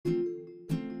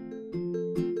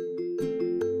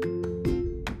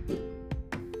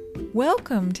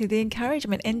Welcome to the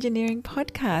Encouragement Engineering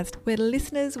Podcast, where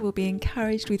listeners will be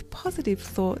encouraged with positive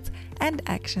thoughts and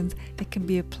actions that can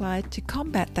be applied to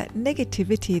combat that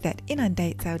negativity that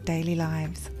inundates our daily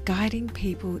lives, guiding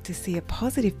people to see a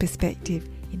positive perspective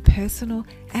in personal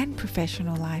and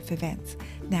professional life events.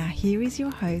 Now here is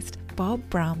your host, Bob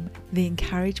Brum, the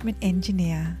Encouragement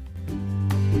Engineer.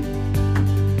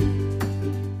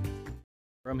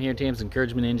 Brum here, Tam's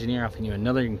Encouragement Engineer, offering you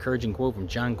another encouraging quote from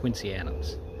John Quincy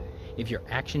Adams. If your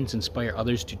actions inspire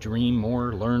others to dream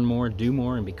more, learn more, do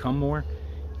more, and become more,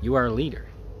 you are a leader.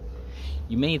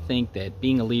 You may think that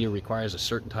being a leader requires a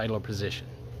certain title or position.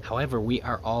 However, we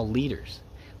are all leaders.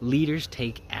 Leaders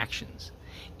take actions.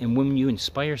 And when you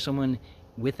inspire someone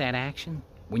with that action,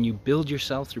 when you build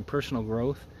yourself through personal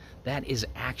growth, that is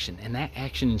action. And that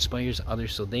action inspires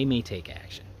others so they may take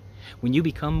action. When you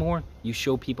become more, you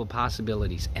show people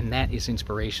possibilities, and that is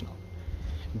inspirational.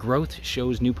 Growth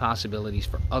shows new possibilities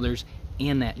for others,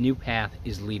 and that new path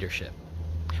is leadership.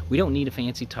 We don't need a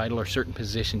fancy title or certain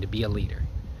position to be a leader.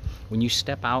 When you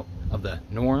step out of the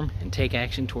norm and take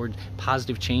action toward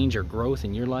positive change or growth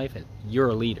in your life, you're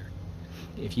a leader.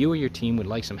 If you or your team would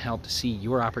like some help to see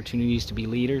your opportunities to be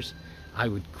leaders, I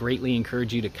would greatly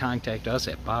encourage you to contact us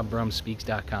at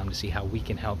bobbrumspeaks.com to see how we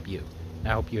can help you. I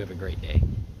hope you have a great day.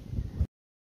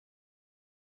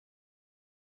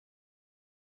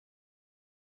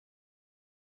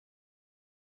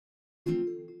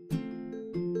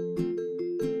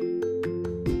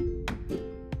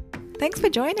 Thanks for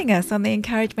joining us on the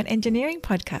Encouragement Engineering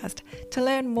Podcast. To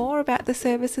learn more about the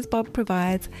services Bob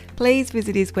provides, please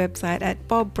visit his website at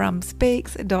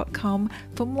bobbrumspeaks.com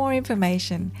for more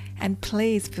information, and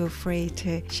please feel free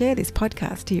to share this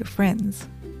podcast to your friends.